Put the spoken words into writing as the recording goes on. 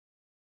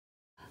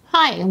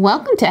Hi,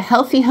 welcome to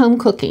Healthy Home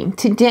Cooking.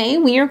 Today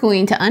we are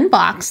going to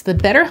unbox the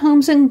Better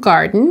Homes and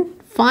Garden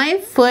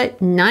 5-foot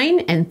 9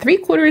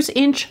 3/4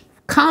 inch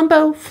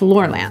combo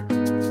floor lamp.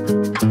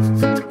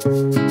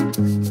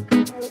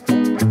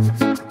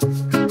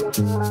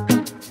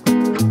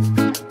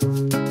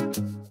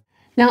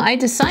 Now I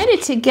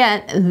decided to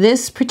get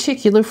this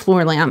particular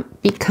floor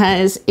lamp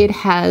because it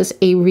has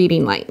a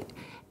reading light.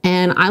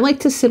 And I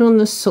like to sit on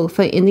the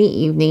sofa in the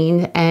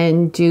evening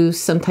and do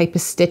some type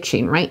of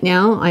stitching. Right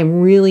now, I'm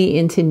really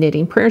into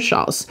knitting prayer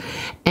shawls.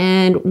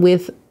 And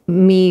with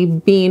me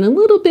being a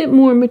little bit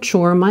more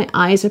mature, my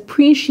eyes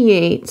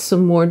appreciate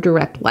some more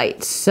direct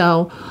light.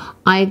 So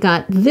I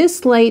got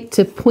this light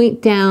to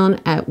point down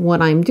at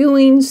what I'm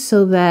doing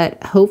so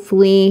that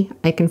hopefully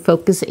I can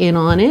focus in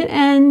on it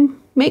and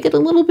make it a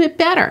little bit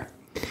better.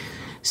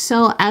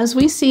 So as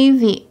we see,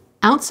 the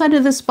outside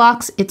of this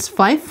box, it's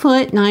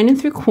 5-foot 9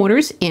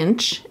 3/4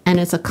 inch, and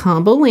it's a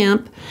combo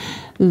lamp.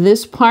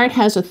 This part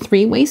has a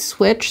 3-way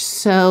switch,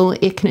 so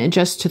it can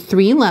adjust to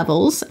 3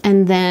 levels,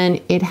 and then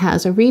it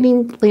has a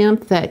reading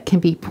lamp that can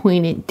be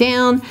pointed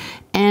down,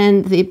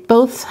 and they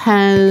both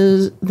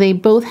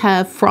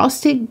have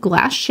frosted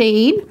glass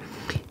shade,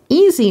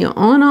 easy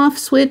on-off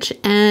switch,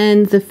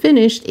 and the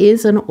finish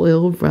is an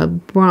oil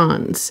rub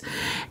bronze.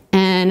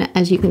 And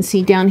as you can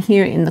see down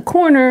here in the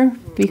corner,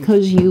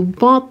 because you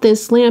bought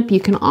this lamp, you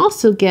can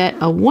also get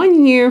a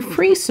 1-year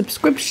free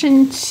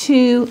subscription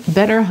to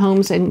Better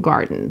Homes and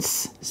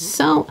Gardens.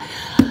 So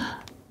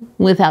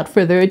without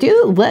further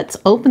ado, let's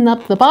open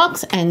up the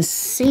box and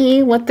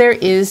see what there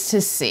is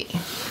to see.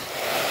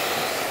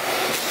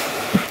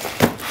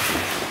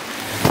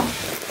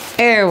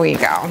 There we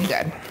go,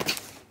 good.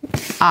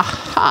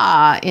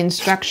 Aha,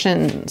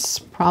 instructions,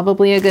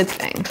 probably a good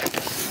thing.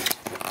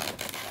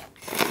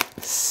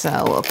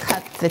 So we'll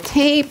cut the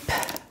tape.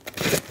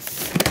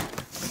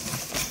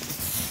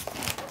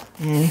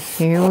 And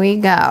here we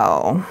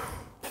go.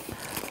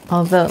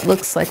 Although it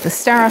looks like the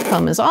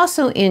styrofoam is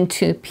also in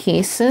 2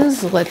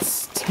 pieces,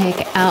 let's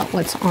take out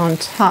what's on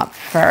top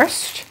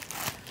first.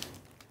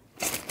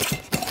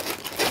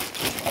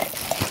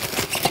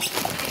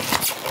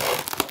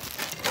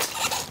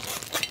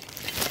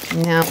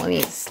 Now let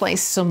me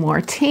slice some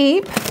more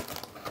tape.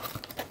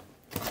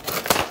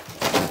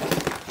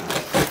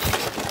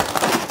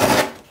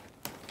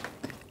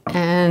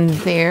 And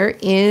there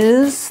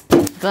is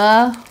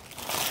the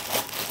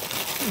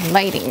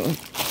lighting,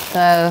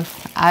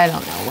 I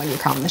don't know what you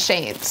call them, the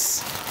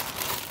shades.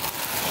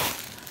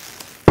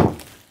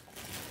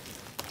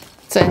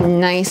 It's a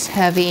nice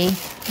heavy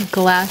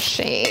glass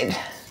shade.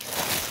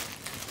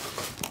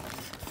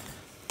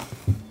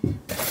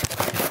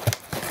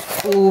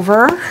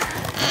 Over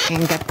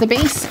and get the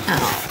base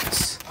out.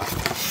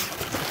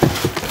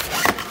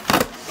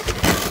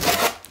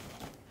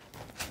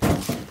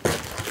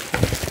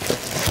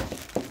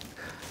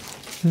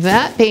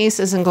 That base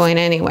isn't going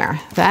anywhere.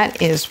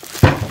 That is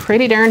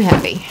pretty darn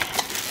heavy.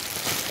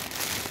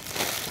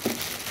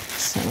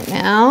 So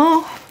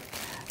now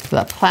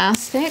the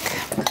plastic.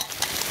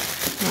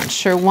 Not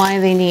sure why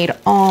they need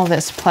all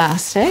this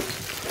plastic.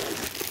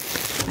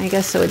 I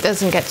guess so it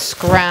doesn't get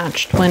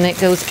scratched when it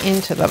goes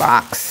into the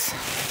box.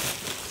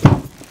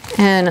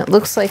 And it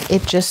looks like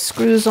it just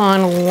screws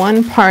on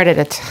one part at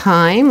a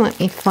time. Let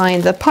me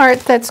find the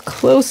part that's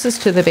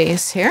closest to the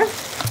base here.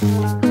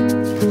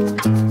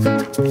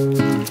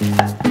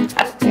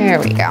 There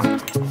we go.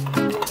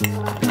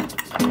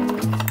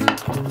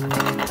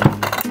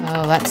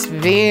 Oh, that's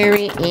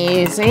very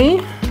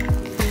easy.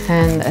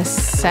 And the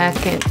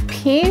second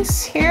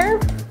piece here.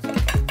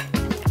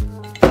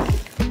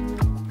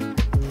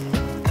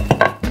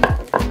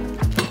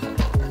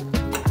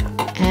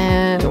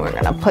 And we're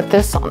gonna put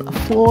this on the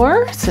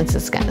floor since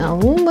it's getting a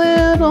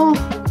little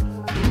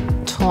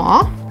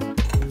tall.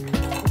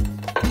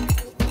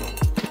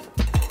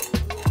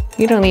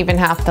 You don't even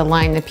have to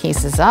line the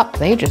pieces up,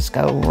 they just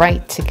go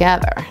right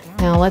together.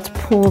 Now let's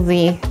pull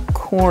the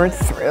cord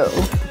through.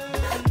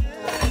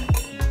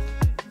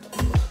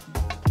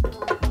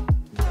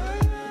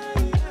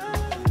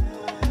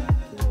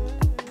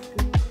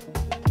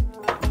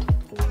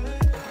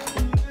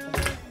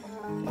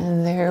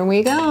 And there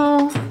we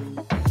go.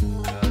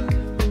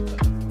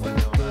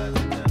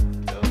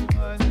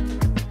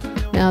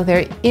 Now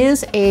there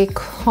is a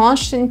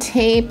caution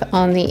tape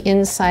on the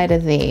inside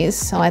of these,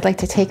 so I'd like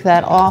to take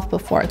that off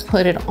before I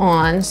put it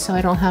on so I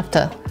don't have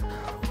to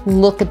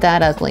look at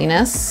that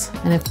ugliness.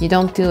 And if you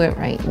don't do it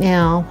right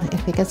now,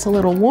 if it gets a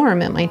little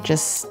warm, it might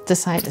just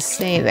decide to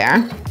stay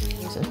there.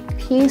 There's a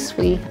piece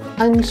we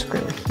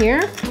unscrew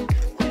here.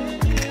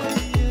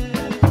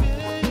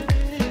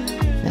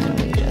 Then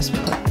we just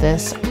put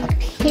this up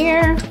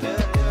here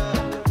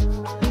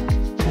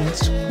and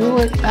screw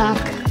it back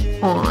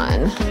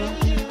on.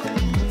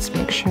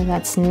 Make sure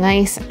that's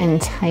nice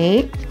and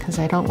tight because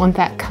I don't want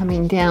that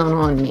coming down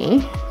on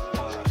me.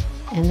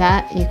 And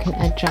that you can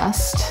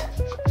adjust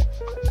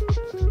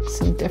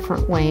some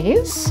different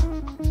ways.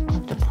 I'll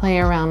have to play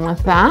around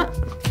with that.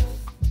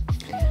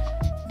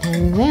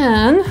 And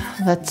then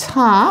the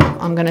top,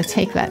 I'm gonna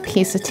take that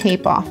piece of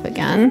tape off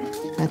again.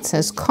 That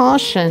says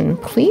caution,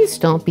 please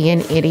don't be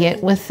an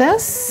idiot with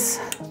this.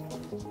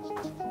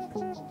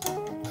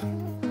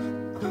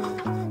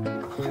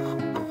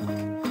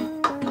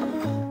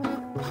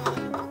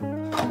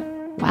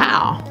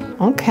 Wow,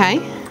 okay.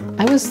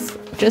 I was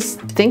just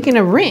thinking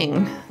a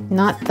ring,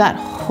 not that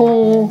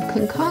whole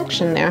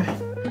concoction there.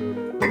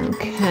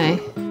 Okay.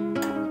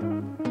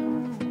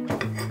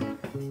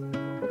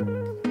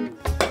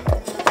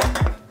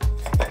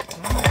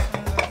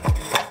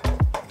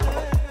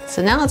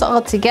 So now it's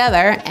all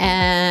together,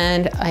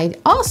 and I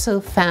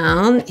also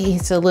found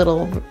it's a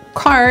little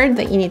card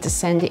that you need to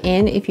send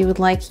in if you would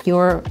like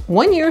your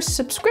 1-year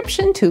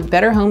subscription to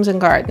Better Homes and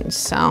Gardens.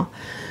 So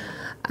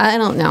I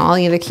don't know, I'll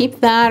either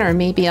keep that or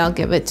maybe I'll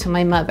give it to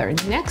my mother.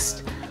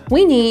 Next,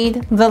 we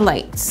need the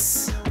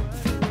lights.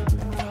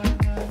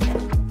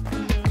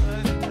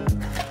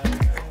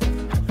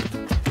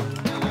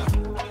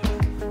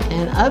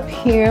 And up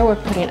here, we're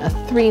putting a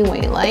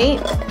 3-way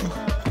light.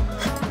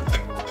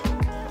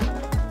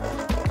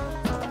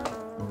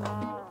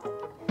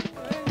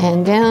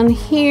 And down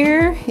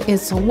here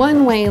is a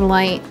 1-way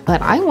light,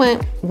 but I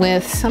went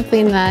with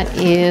something that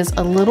is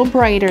a little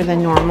brighter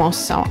than normal,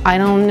 so I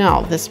don't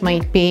know. This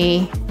might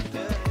be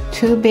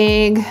too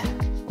big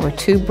or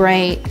too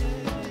bright,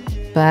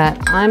 but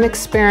I'm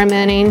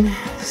experimenting,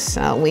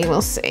 so we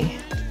will see.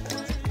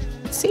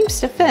 It seems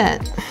to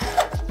fit.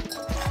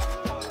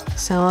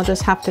 So I'll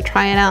just have to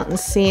try it out and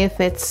see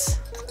if it's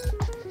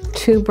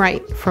too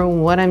bright for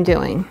what I'm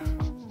doing.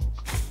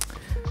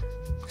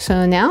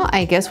 So now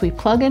I guess we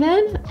plug it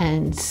in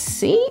and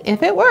see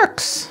if it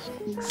works.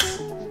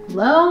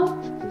 Low,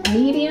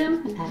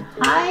 medium, and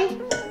high.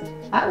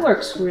 That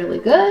works really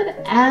good.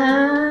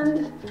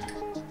 And,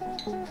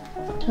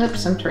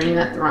 oops, I'm turning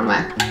that the wrong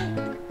way.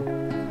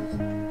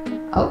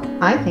 Oh,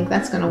 I think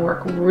that's gonna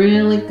work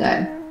really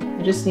good.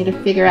 I just need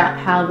to figure out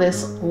how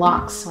this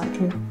locks so I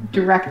can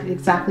direct it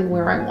exactly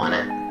where I want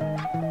it.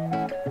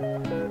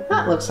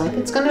 That looks like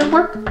it's gonna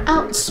work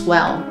out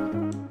swell.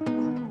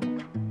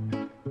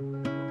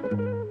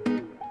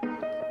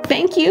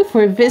 Thank you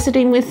for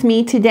visiting with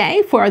me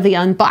today for the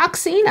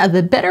unboxing of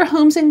the Better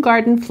Homes and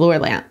Garden floor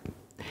lamp.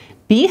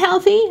 Be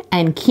healthy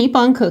and keep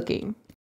on cooking.